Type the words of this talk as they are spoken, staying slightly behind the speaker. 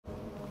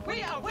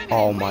We are women.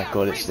 Oh my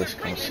god, it's this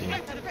kind of scene.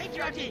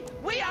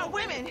 We are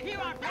women. We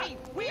are free.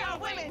 We are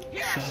women.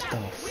 Shut the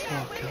fuck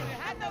up.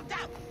 Have no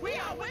doubt. We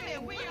are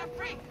women. We are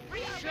free.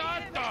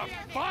 Shut the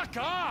fuck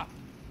up!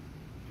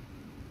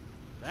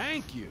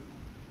 Thank you.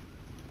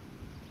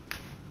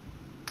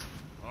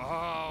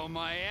 Oh,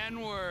 my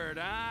N-word,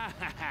 huh?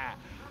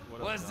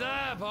 What's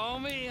up,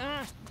 homie,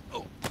 huh?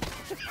 Oh.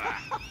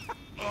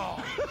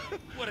 Oh.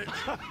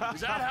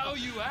 Is that how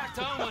you act,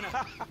 huh?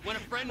 When a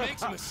friend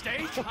makes a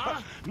mistake,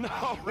 huh?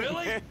 No,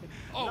 really? Man.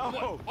 Oh, no.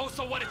 what? Oh,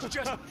 so what? It's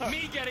just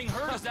me getting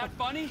hurt? Is that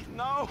funny?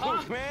 No,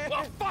 huh? man.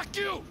 Well, fuck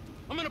you!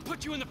 I'm gonna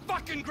put you in the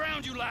fucking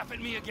ground. You laugh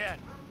at me again.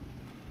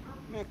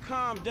 Man,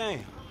 calm down.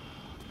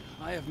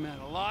 I have met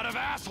a lot of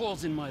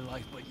assholes in my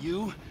life, but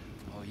you?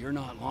 Oh, you're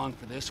not long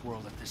for this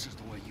world if this is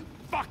the way you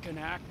fucking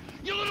act.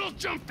 You little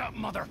jumped-up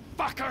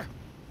motherfucker!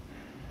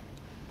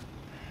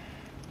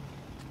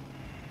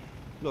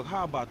 Look,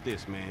 how about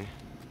this, man?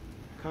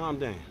 Calm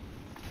down.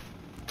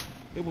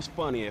 It was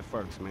funny at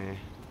first, man.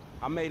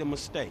 I made a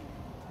mistake.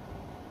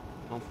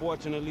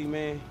 Unfortunately,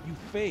 man, you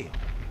failed.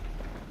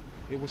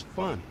 It was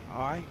funny, all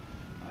right?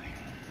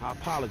 I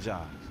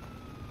apologize.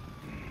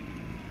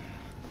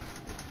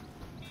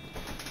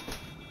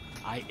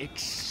 I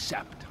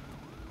accept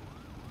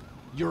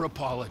your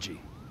apology.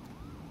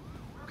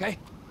 Okay?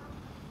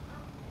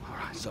 All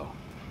right, so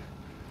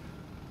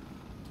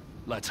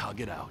let's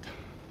hug it out.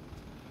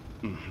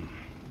 Mm-hmm.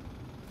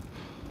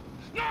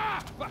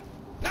 Ah!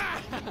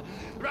 Ah!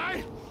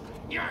 Right?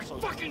 Yeah, I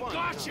fucking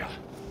gotcha!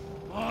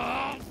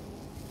 Oh,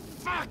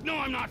 fuck, no,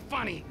 I'm not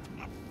funny.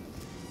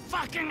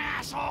 Fucking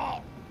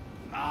asshole!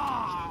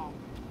 Oh,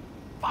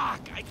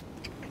 fuck, I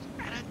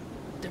had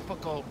a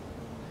difficult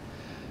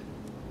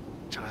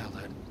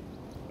childhood.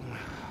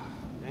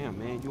 Damn,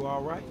 man, you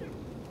all right?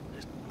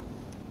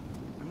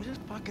 I'm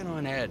just fucking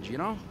on edge, you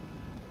know?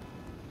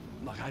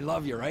 Look, I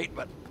love you, right?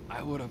 But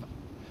I would've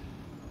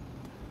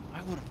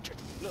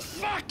just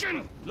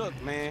fucking... Look,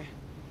 man,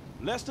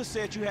 Lester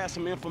said you had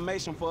some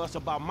information for us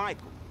about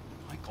Michael.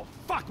 Michael,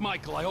 fuck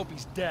Michael, I hope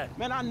he's dead.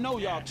 Man, I know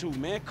y'all two,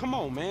 man. Come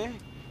on, man.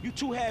 You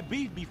two had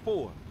beef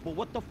before, but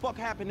what the fuck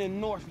happened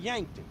in North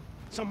Yankton?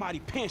 Somebody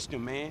pinched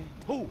him, man.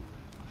 Who?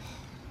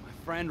 My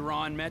friend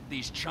Ron met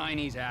these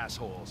Chinese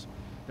assholes.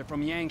 They're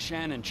from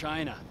Yangshan in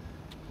China.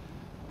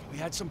 We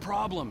had some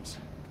problems.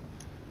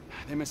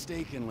 They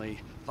mistakenly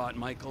thought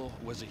Michael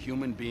was a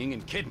human being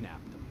and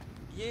kidnapped him.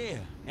 Yeah,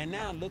 and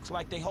now it looks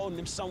like they holding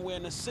him somewhere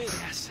in the city.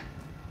 Yes.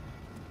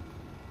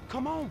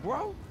 Come on,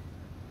 bro.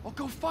 Well,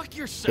 go fuck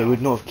yourself. They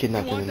would not have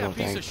kidnapped you him want in that North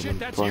piece of Yankton shit? and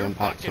That's brought your him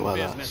back fucking to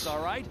us. business,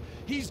 all right?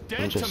 He's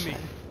dead to me.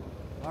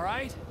 All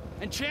right?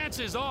 And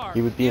chances are,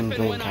 He would be if in and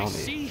Blaine when I County.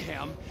 see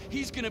him,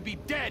 he's gonna be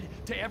dead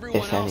to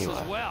everyone If else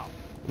anywhere. as well.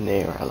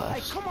 Near or Hey,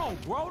 less. come on,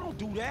 bro. Don't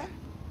do that.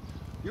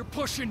 You're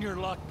pushing your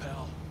luck,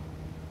 pal.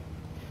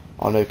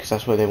 Oh no, because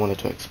that's where they wanted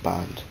to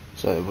expand,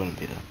 so it wouldn't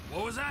be there.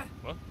 What was that?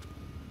 What?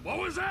 What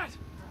was that?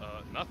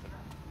 Nothing.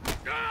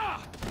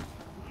 Ah!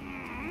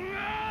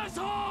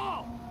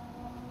 Asshole!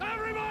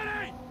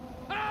 Everybody!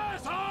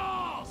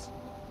 Assholes!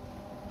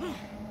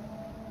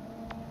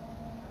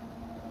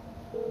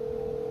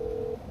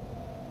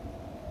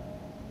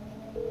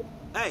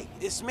 Hey,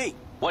 it's me.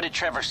 What did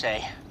Trevor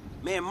say?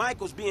 Man,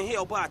 Michael's being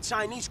held by a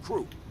Chinese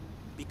crew.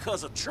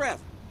 Because of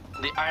Trevor.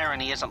 The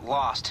irony isn't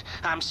lost.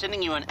 I'm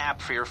sending you an app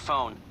for your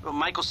phone.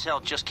 Michael's cell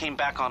just came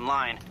back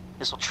online.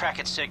 This will track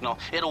its signal.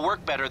 It'll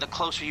work better the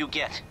closer you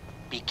get.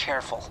 Be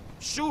careful.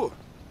 Sure.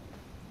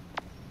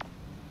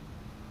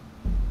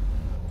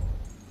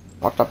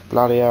 What the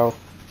bloody hell?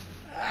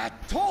 I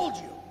told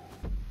you!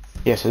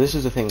 Yeah, so this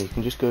is the thing, you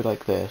can just go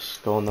like this,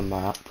 go on the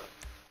map,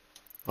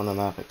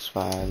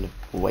 expand,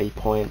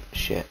 waypoint,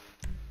 shit.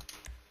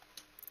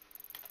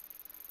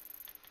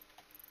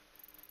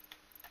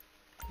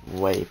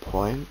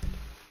 Waypoint.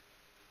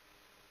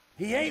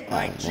 He ain't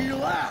like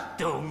Gila.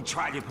 Don't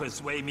try to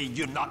persuade me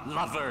you're not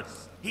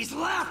lovers. He's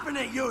laughing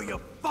at you,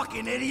 you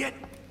fucking idiot.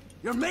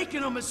 You're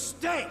making a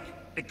mistake.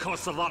 It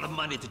costs a lot of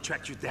money to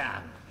track you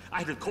down. I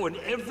had to call in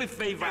every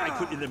favor I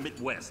could in the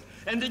Midwest.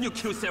 And then you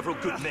killed several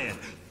good men.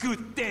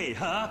 Good day,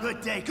 huh?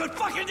 Good day. Good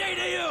fucking day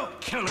to you!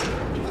 Kill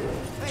him.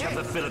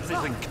 Trevor Phillips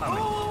isn't coming.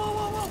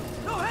 Whoa.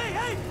 No,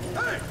 hey!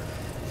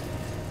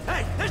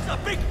 Hey, this is a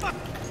big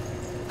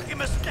fucking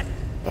mistake.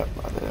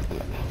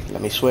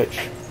 Let me switch.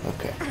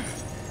 Okay.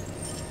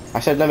 I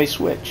said let me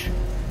switch.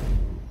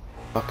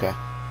 Okay.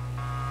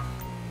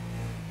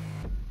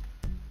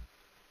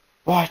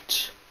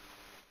 What?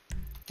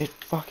 It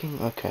fucking...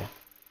 Okay.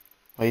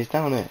 Oh, he's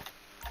down here.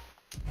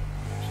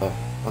 So,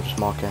 I'll just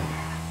mark it.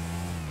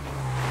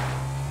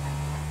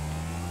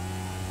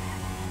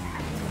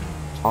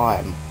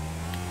 Time.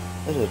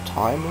 There's a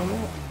time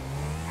limit?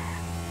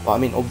 Well, I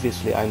mean,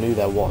 obviously I knew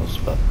there was,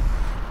 but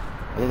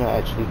I didn't know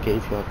it actually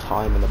gave you a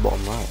time in the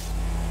bottom right.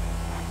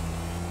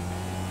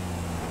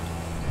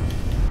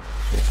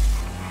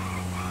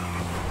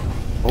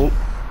 Oh.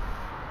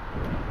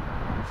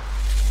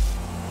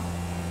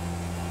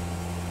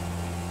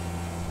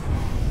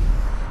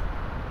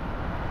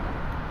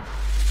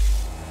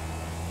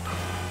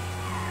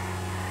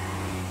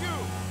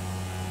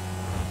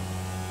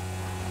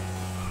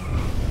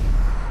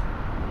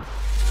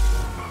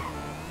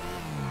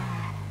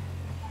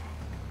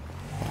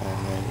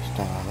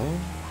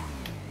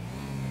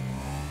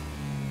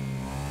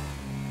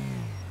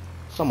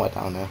 Somewhere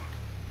down there.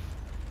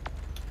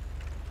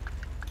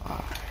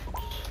 Alright.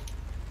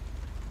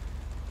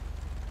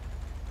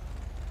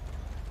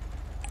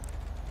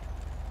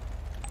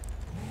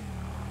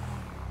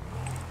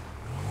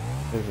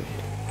 Over here.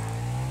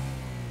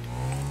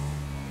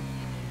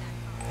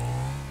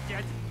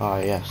 Ah,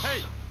 yes.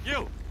 Hey,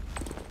 you!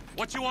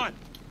 What you want?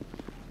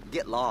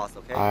 Get lost,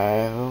 okay?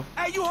 I'll...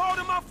 Hey, you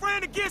holding my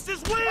friend against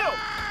his will!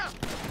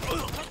 We're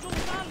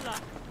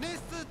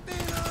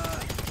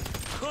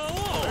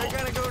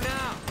gonna go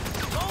now.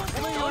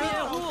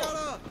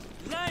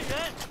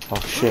 Oh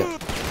shit.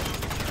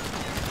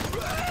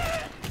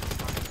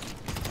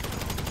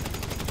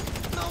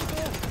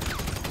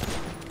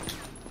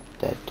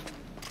 Dead.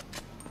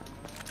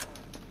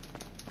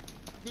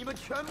 你们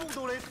全部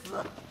都得死！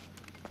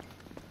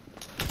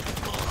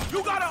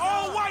 You got an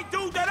old white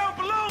dude that don't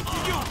belong to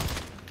you!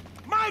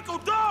 Michael,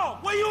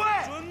 dog, where you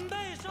at? 准备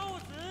受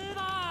死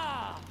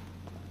吧！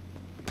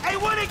 Hey,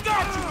 where they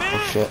got you, Oh man?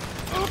 shit.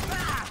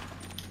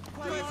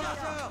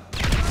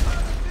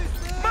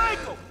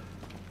 Michael!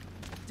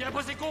 这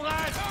不是公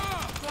安，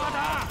抓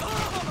他！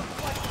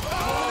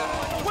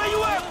 Where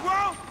you at,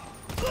 bro?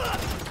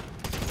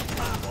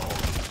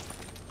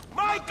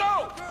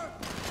 Michael!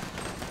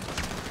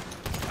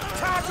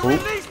 Time to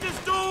release this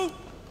dude!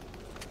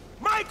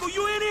 Michael,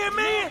 you in here,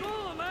 man?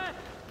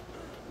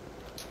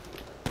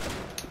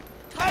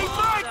 Hey,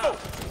 Michael!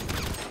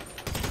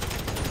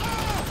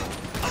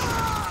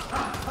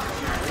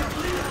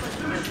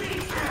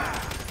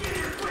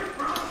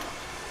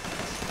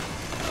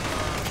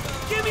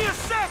 Give me a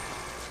sec!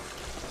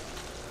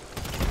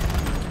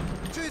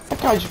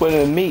 That guy just went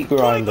in a meat You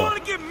ain't grinder. gonna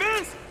get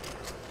minced!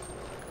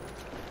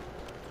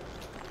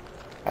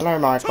 Hello,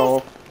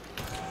 Michael.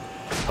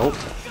 Oh.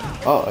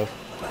 Uh-oh.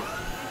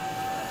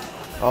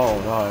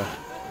 Oh no.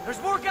 There's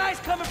more guys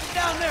coming from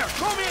down there.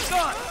 Throw me a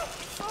gun.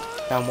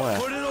 Down where?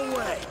 Put it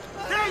away.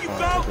 There you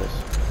Oh, go! this.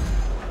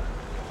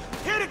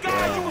 Here the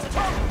guy you was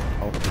talking.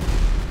 Oh.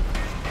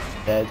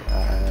 Dead,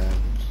 and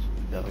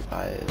the other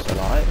guy is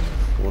alive,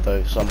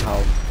 although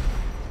somehow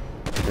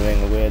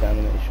doing a weird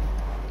animation.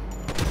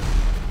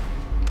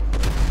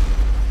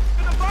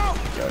 In the boat!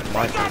 Yo,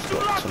 Michael's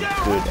got some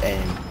good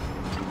aim.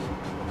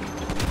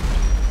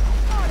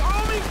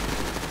 Homie!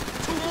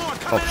 Two more Oh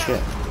coming out.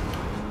 shit.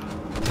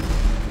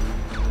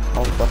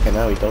 Oh fucking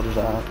hell, he dodges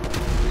out.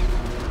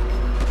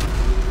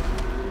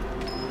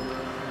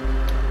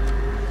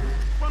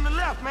 From the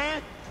left,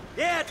 man.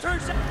 Yeah, it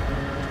turns out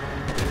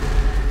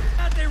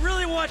they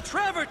really want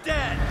Trevor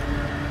dead.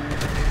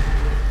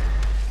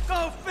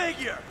 Go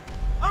figure.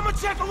 I'ma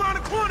check around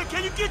the corner.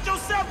 Can you get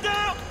yourself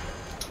down?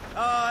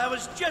 I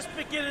was just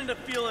beginning to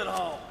feel at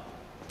home.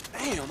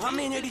 Damn, how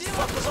many of these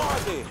fuckers are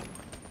there?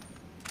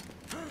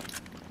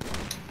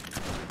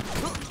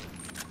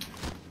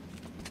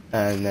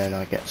 And then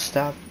I get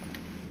stabbed.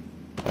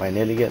 I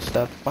nearly get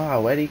stabbed.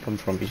 Wow, where'd he come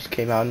from? He just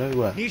came out of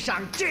nowhere. 你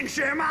想进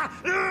血吗？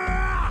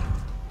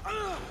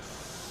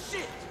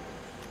 Shit!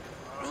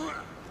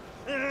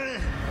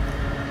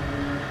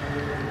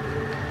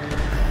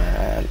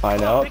 And I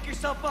know. Pick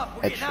yourself up.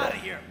 We're getting Headshot. out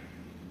of here.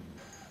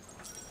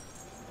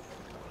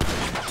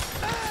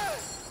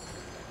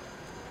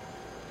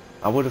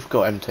 I would have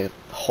got him to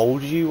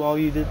hold you while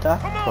you did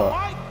that, Come on, but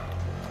Mike!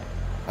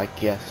 I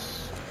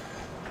guess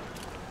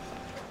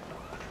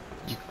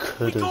you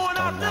could have going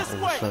done out that this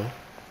way. also.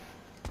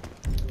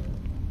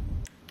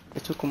 They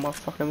took all my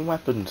fucking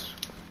weapons.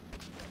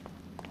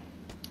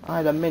 I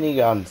had a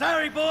minigun.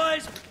 Sorry,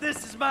 boys.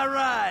 This is my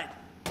ride.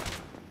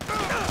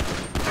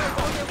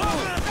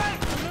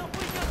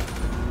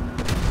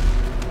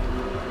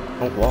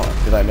 Oh,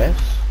 what? Did I miss?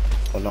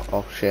 Or not?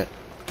 Oh, shit.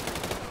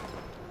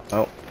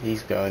 Oh,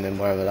 he's going in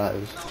wherever that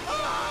is.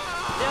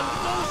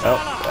 Oh,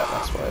 yeah,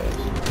 that's where it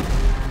is.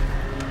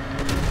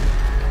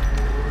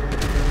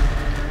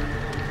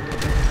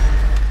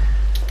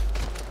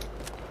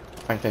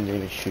 Franklin didn't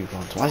even shoot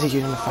once. Why is he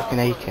using a fucking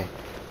AK?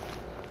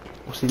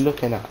 What's he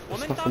looking at?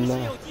 There's nothing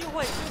there.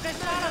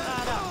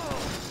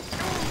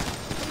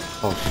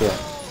 Oh, shit.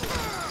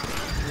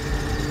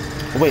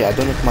 Oh, wait, I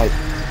don't know if my...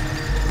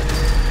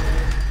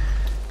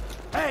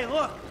 Hey,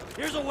 look.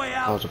 Here's a way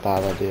That out. was a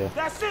bad idea.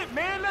 That's it,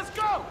 man. Let's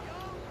go!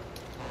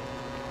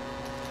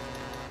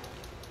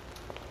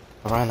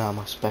 I ran out of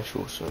my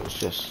special, so it's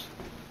just...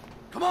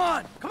 Come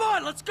on. Come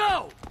on. Let's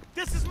go.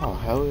 This is Oh,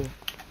 hell yeah.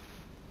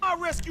 my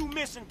rescue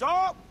mission,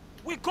 dog.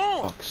 We're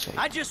going. Fuck's sake.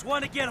 I just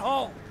want to get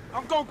home.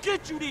 I'm gonna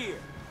get you there.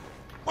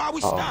 While we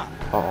Oh, stop.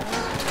 oh.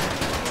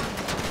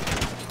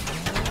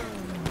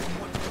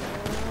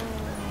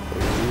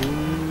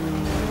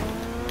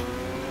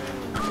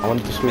 I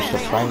wanted to switch to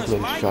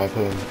Franklin to drive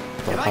home,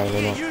 but If I can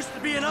apparently get not. used to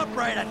being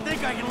upright, I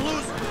think I can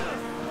lose it.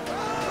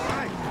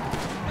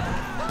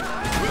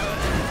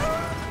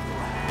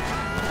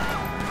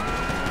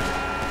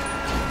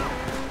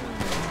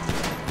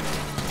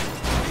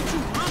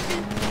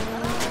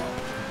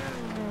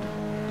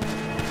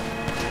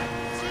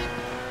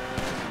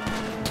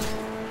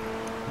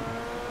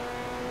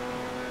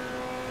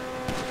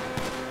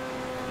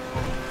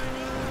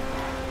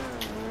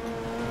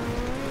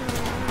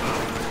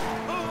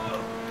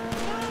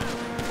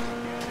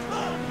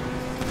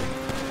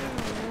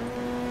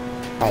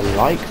 I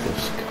like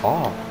this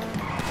car.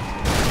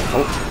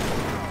 Oh.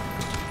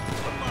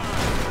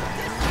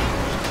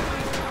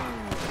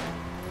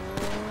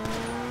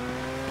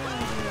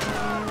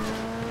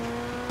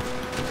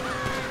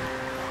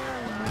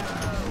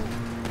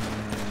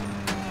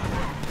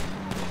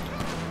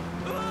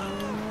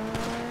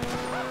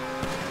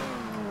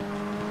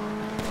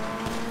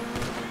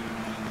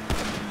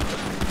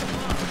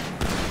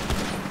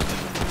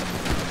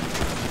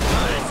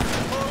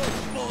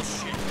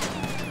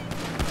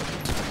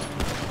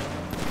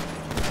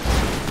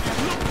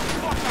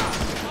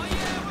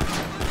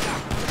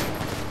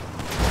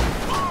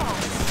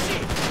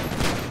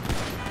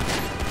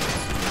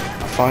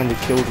 Finally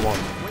killed one.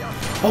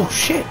 Oh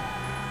shit!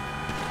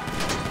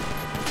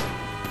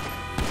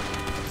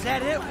 Is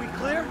that it? We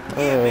clear?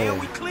 Yeah, man,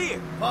 we clear.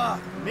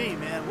 Fuck me,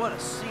 man. What a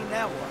scene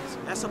that was.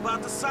 That's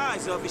about the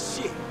size of it,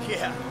 shit.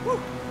 Yeah. Woo.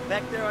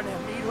 Back there on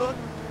that meat hook,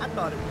 I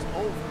thought it was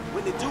over.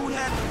 When the dude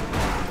had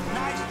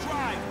nice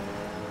drive,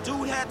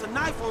 dude had the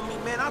knife on me,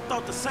 man, I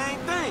thought the same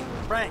thing.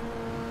 Frank,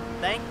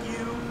 thank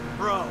you,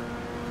 bro.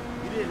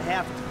 You didn't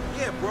have to.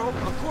 Yeah, bro,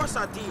 of course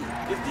I did.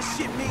 If this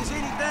shit means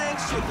anything,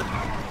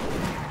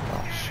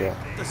 shit,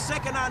 The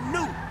second I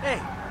knew. Hey,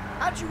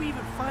 how'd you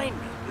even find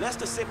me?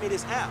 Lester sent me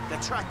this app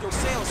that tracked your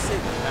sales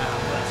signal.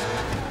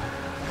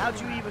 How'd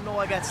you even know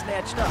I got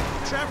snatched up?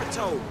 Trevor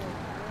told me.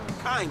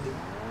 Kinda.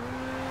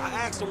 I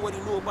asked him what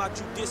he knew about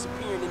you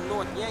disappearing in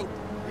North Yankton.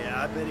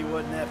 Yeah, I bet he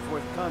wasn't that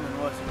forthcoming,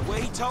 was he?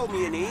 Well, he told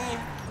me in the end.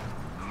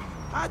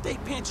 How'd they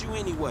pinch you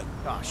anyway?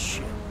 Oh,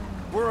 shit.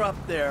 We're up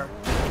there.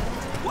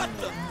 What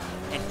the?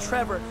 And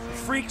Trevor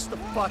freaks the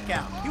fuck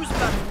out. He was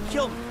about to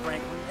kill me,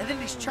 Franklin. And then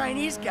these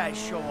Chinese guys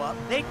show up.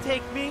 They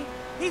take me.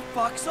 He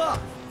fucks off.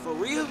 For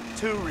real?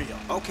 Too real.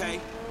 Okay.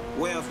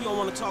 Well, if you don't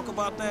want to talk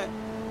about that,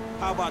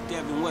 how about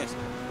Devin West?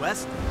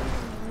 West?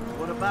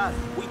 What about it?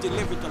 We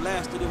delivered the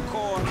last of them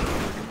cars.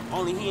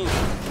 Only he ain't...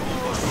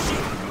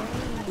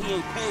 Oh, shit. He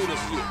ain't paid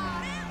us yet.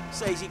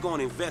 Says he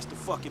gonna invest the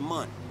fucking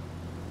money.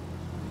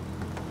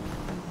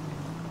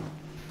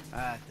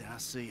 Alright, then. I'll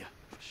see you.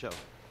 Sure.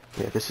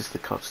 Yeah, this is the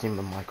cutscene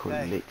where Michael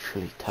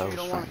literally tells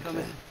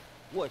Franklin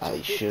that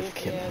he should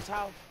kill him.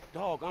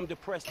 Dog, I'm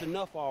depressed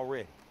enough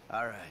already.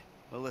 Alright.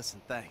 Well,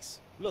 listen, thanks.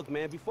 Look,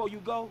 man, before you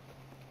go,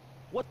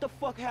 what the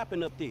fuck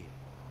happened up there?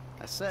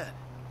 I said,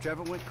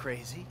 Trevor went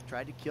crazy,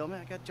 tried to kill me,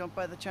 I got jumped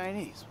by the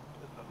Chinese.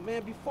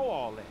 Man, before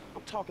all that,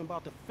 I'm talking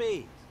about the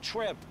feds.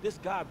 Trevor, this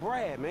guy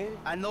Brad, man.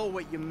 I know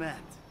what you meant.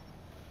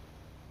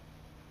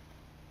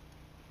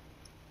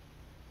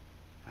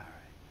 Alright.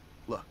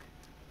 Look.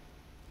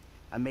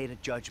 I made a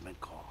judgment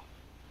call.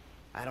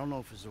 I don't know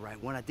if it was the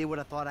right one. I did what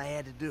I thought I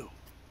had to do.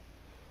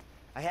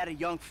 I had a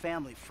young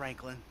family,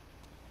 Franklin.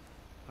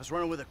 I was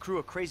running with a crew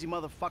of crazy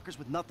motherfuckers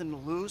with nothing to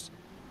lose.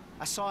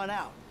 I saw an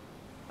out.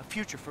 A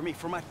future for me,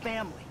 for my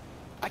family.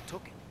 I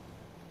took it.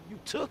 You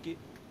took it?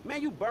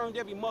 Man, you burned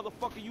every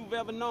motherfucker you've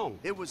ever known.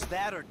 It was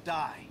that or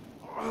die.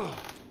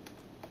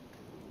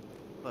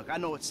 Look, I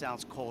know it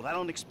sounds cold. I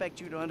don't expect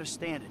you to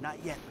understand it.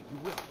 Not yet, but you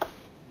will.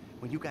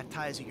 When you got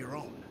ties of your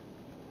own.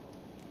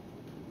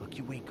 Look,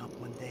 you wake up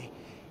one day,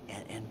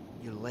 and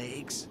your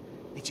legs,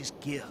 they just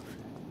give.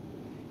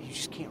 You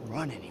just can't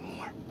run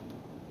anymore.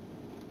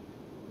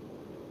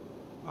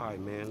 All right,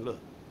 man, look.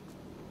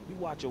 You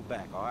watch your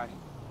back, all right?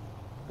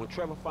 When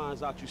Trevor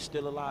finds out you're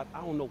still alive,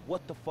 I don't know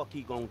what the fuck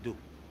he gonna do.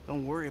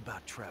 Don't worry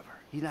about Trevor.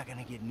 He's not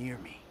gonna get near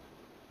me.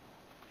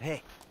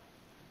 Hey,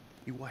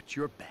 you watch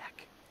your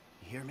back.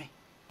 You hear me?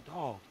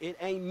 Dog, it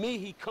ain't me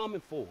he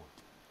coming for.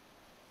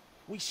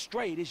 We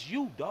straight. It's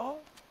you, dog.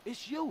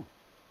 It's you.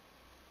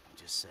 I'm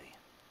just saying.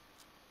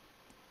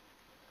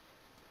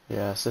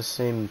 Yeah, it's the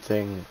same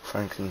thing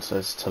Franklin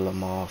says to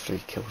Lamar after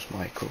he kills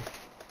Michael,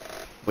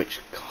 which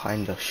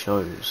kinda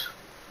shows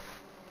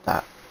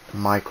that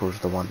Michael's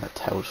the one that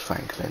tells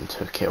Franklin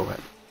to kill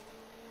him,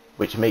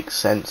 which makes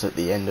sense at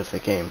the end of the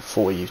game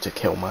for you to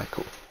kill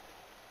Michael.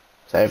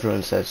 So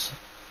everyone says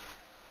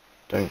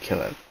don't kill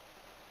him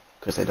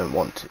because they don't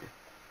want to.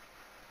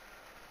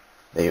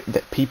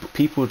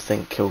 People would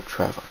think kill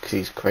Trevor because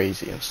he's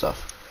crazy and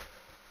stuff,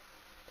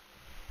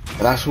 but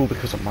that's all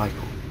because of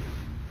Michael.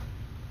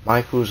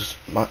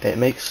 It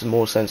makes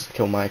more sense to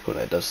kill Michael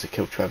than it does to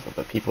kill Trevor,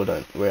 but people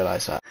don't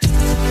realise that.